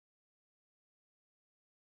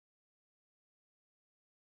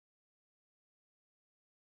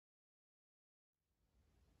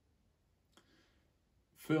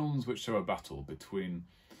films which show a battle between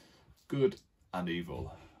good and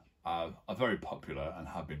evil are very popular and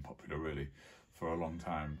have been popular really for a long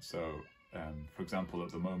time. So, for example,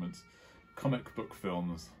 at the moment, comic book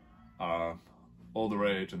films are all the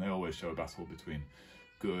rage and they always show a battle between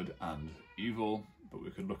good and evil. But we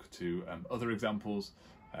could look to other examples,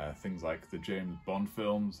 things like the James Bond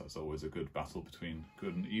films. That's always a good battle between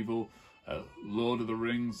good and evil. Lord of the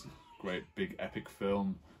Rings, great big epic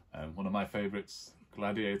film. One of my favourites,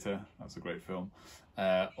 Gladiator, that's a great film.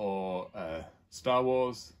 Or Star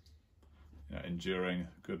Wars, enduring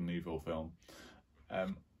good and evil film.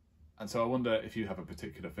 And so I wonder if you have a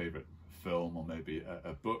particular favourite film or maybe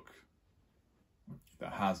a book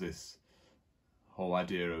that has this whole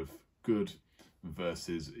idea of good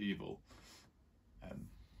versus evil.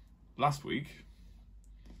 Last week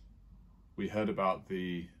we heard about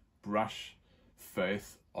the brash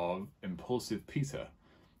faith of impulsive Peter,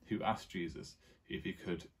 who asked Jesus if he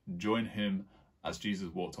could join him as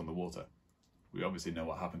Jesus walked on the water. We obviously know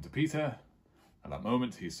what happened to Peter. At that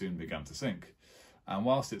moment he soon began to sink, and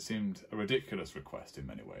whilst it seemed a ridiculous request in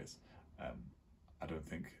many ways, I don't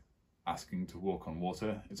think asking to walk on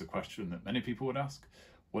water is a question that many people would ask.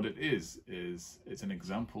 What it is it's an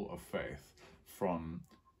example of faith from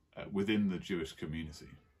within the Jewish community.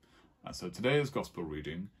 And so today's gospel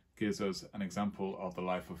reading gives us an example of the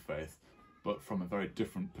life of faith, but from a very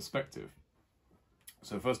different perspective.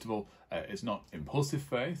 So first of all, it's not impulsive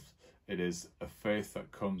faith, it is a faith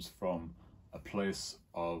that comes from a place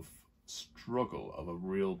of struggle, of a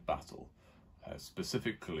real battle.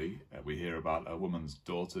 Specifically, we hear about a woman's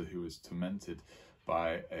daughter who is tormented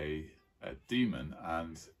by a demon,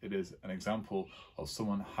 and it is an example of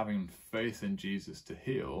someone having faith in Jesus to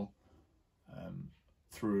heal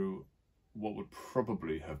through what would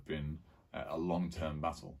probably have been a long-term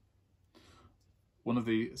battle. One of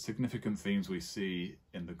the significant themes we see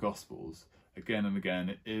in the Gospels again and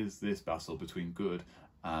again is this battle between good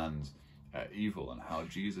and evil, and how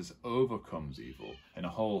Jesus overcomes evil in a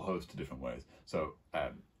whole host of different ways. So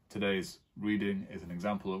today's reading is an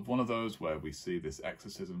example of one of those, where we see this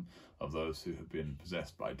exorcism of those who have been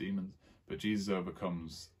possessed by demons. But Jesus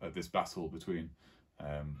overcomes this battle between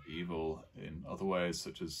evil in other ways,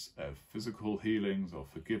 such as physical healings or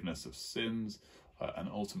forgiveness of sins, and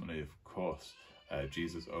ultimately, of course,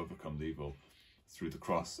 Jesus overcomes evil through the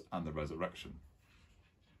cross and the resurrection.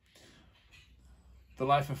 The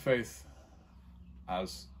life of faith,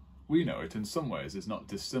 as we know it in some ways, is not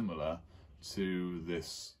dissimilar to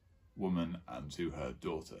this woman and to her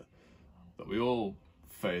daughter. That we all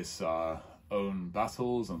face our own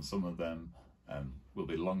battles, and some of them will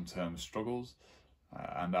be long-term struggles,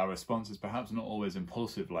 and our response is perhaps not always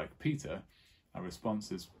impulsive like Peter. Our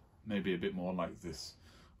response is maybe a bit more like this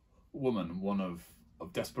woman, one of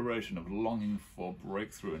desperation, of longing for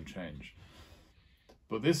breakthrough and change.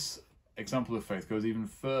 But this example of faith goes even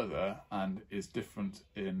further and is different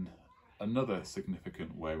in another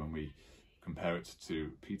significant way when we compare it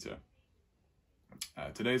to Peter.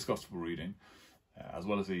 Today's gospel reading, as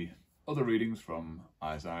well as the other readings from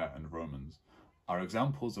Isaiah and Romans, are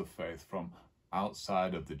examples of faith from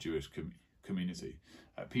outside of the Jewish community.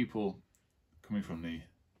 People coming from the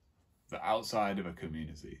outside of a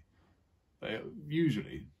community, they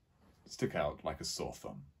usually stick out like a sore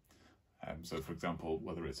thumb. So for example,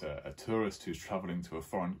 whether it's a tourist who's travelling to a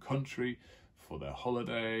foreign country for their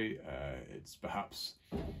holiday, it's perhaps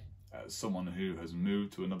someone who has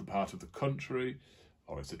moved to another part of the country,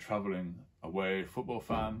 or it's a travelling away football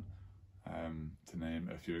fan, to name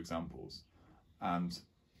a few examples. And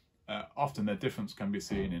often their difference can be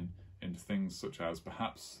seen in things such as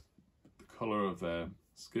perhaps the colour of their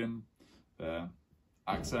skin, their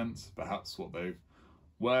accent, perhaps what they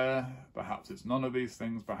wear, perhaps it's none of these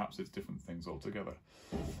things, perhaps it's different things altogether.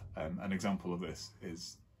 An example of this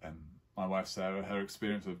is my wife Sarah, her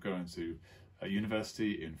experience of going to a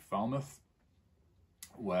university in Falmouth,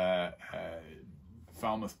 where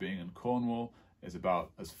Falmouth, being in Cornwall, is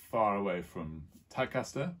about as far away from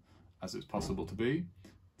Tadcaster as it's possible to be,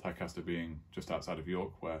 Tadcaster being just outside of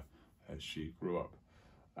York, where she grew up.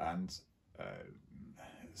 And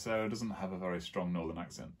Sarah doesn't have a very strong northern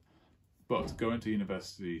accent, but going to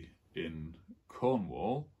university in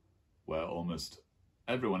Cornwall, where almost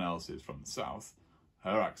everyone else is from the south,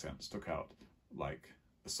 her accent stuck out like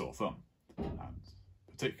a sore thumb. And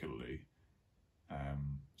particularly,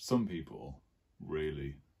 some people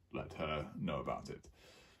really let her know about it.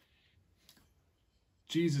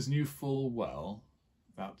 Jesus knew full well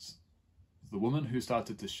that the woman who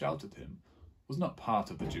started to shout at him was not part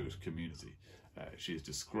of the Jewish community. She is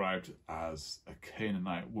described as a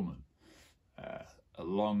Canaanite woman, a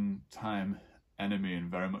long-time enemy and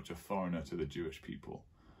very much a foreigner to the Jewish people.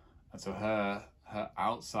 And so her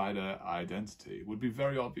outsider identity would be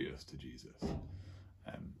very obvious to Jesus.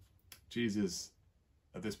 Jesus,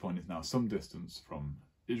 at this point, is now some distance from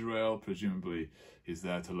Israel. Presumably, he's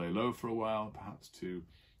there to lay low for a while, perhaps to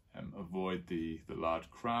avoid the large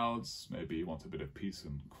crowds. Maybe he wants a bit of peace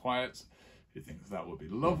and quiet. He thinks that would be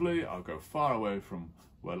lovely. I'll go far away from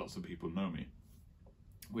where lots of people know me.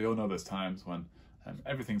 We all know there's times when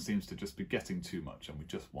everything seems to just be getting too much and we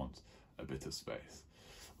just want a bit of space.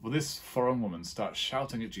 Well, this foreign woman starts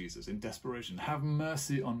shouting at Jesus in desperation, "Have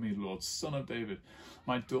mercy on me, Lord, Son of David.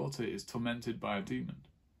 My daughter is tormented by a demon."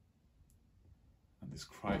 And this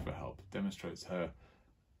cry for help demonstrates her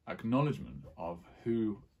acknowledgement of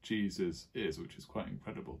who Jesus is, which is quite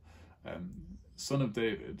incredible. Son of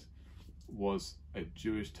David was a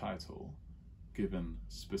Jewish title given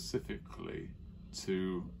specifically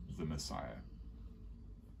to the Messiah.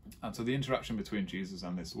 And so the interaction between Jesus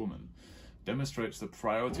and this woman demonstrates the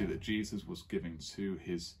priority that Jesus was giving to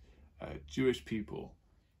his Jewish people,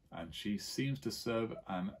 and she seems to serve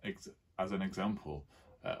as an example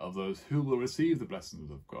of those who will receive the blessings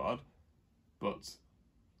of God, but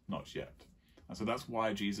not yet. And so that's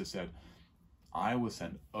why Jesus said, "I was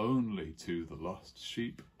sent only to the lost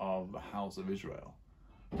sheep of the house of Israel,"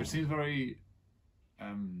 which seems very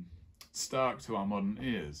stark to our modern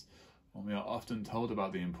ears when we are often told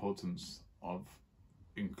about the importance of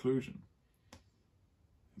inclusion.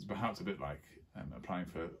 It's perhaps a bit like applying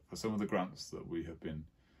for some of the grants that we have been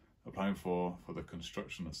applying for the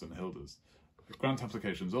construction of St Hilda's. Grant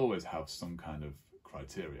applications always have some kind of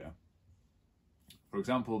criteria. For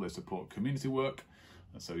example, they support community work,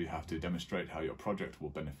 and so you have to demonstrate how your project will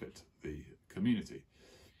benefit the community.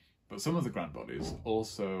 But some of the grant bodies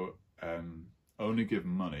also only give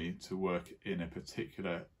money to work in a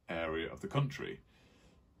particular area of the country.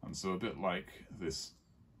 And so a bit like this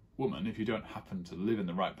woman, if you don't happen to live in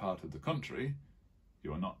the right part of the country,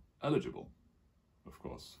 you are not eligible. Of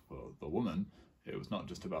course, for the woman, it was not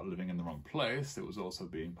just about living in the wrong place, it was also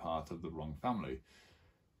being part of the wrong family.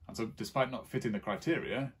 And so despite not fitting the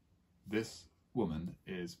criteria, this woman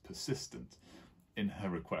is persistent in her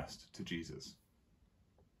request to Jesus.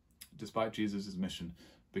 Despite Jesus' mission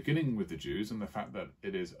beginning with the Jews and the fact that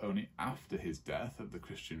it is only after his death that the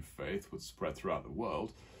Christian faith would spread throughout the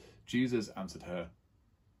world, Jesus answered her,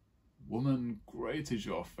 "Woman, great is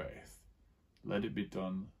your faith. Let it be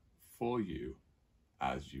done for you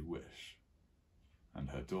as you wish."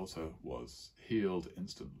 And her daughter was healed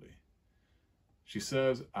instantly. She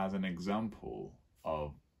serves as an example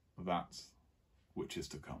of that which is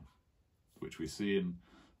to come, which we see in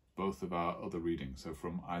both of our other readings. So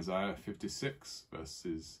from Isaiah 56,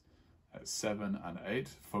 verses 7 and 8,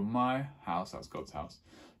 "For my house," that's God's house,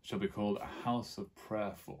 "shall be called a house of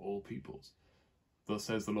prayer for all peoples. Thus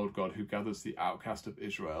says the Lord God, who gathers the outcast of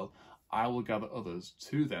Israel, I will gather others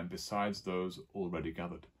to them besides those already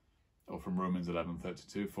gathered." Or from Romans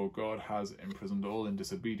 11:32, "For God has imprisoned all in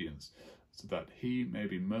disobedience, so that he may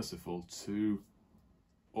be merciful to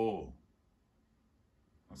all."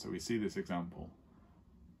 And so we see this example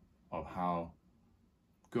of how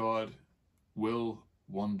God will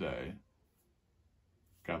one day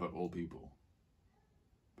gather all people.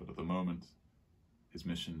 But at the moment, his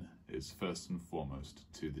mission is first and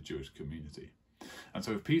foremost to the Jewish community. And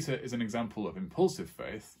so if Peter is an example of impulsive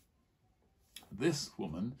faith, this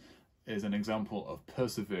woman is an example of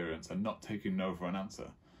perseverance and not taking no for an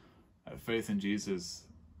answer. Faith in Jesus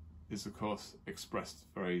is, of course, expressed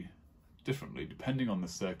very differently depending on the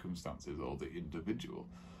circumstances or the individual.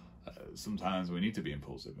 Sometimes we need to be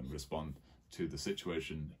impulsive and respond to the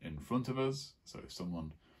situation in front of us. So if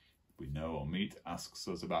someone we know or meet asks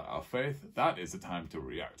us about our faith, that is the time to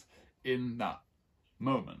react in that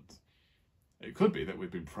moment. It could be that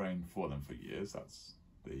we've been praying for them for years, that's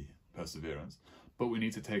the perseverance, but we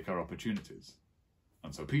need to take our opportunities.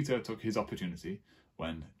 And so Peter took his opportunity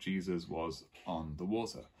when Jesus was on the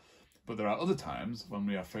water. But there are other times when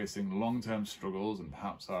we are facing long-term struggles and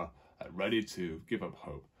perhaps are ready to give up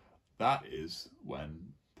hope. That is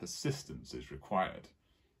when persistence is required.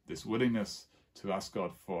 This willingness to ask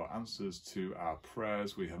God for answers to our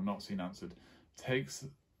prayers we have not seen answered takes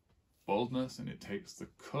boldness, and it takes the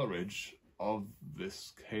courage of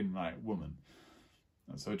this Canaanite woman.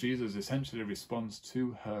 And so Jesus essentially responds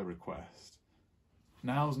to her request.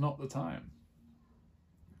 Now's not the time.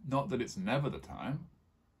 Not that it's never the time,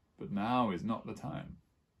 but now is not the time.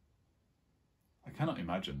 I cannot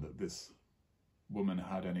imagine that this woman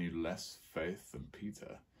had any less faith than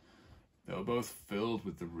Peter. They were both filled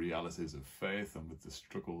with the realities of faith and with the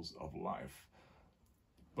struggles of life.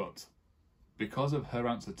 But because of her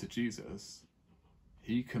answer to Jesus,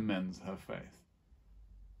 He commends her faith.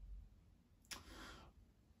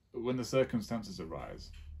 When the circumstances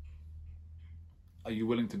arise, are you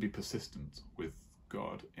willing to be persistent with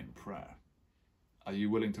God in prayer? Are you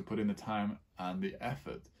willing to put in the time and the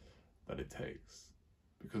effort that it takes?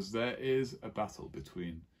 Because there is a battle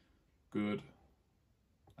between good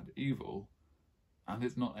and evil, and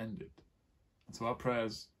it's not ended. And so our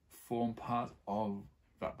prayers form part of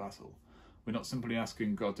that battle. We're not simply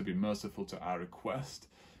asking God to be merciful to our request.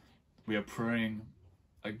 We are praying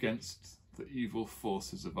against the evil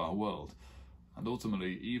forces of our world. And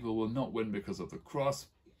ultimately, evil will not win because of the cross,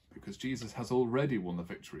 because Jesus has already won the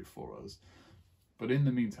victory for us. But in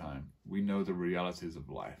the meantime, we know the realities of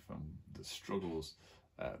life and the struggles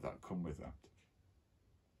that come with that.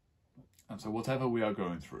 And so whatever we are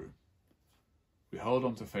going through, we hold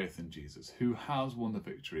on to faith in Jesus, who has won the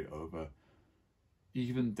victory over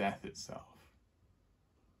even death itself.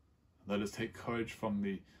 Let us take courage from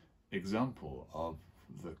the example of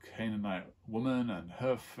the Canaanite woman and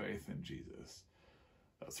her faith in Jesus,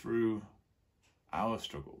 that through our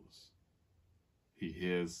struggles, he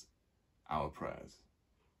hears our prayers.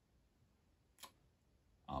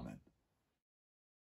 Amen.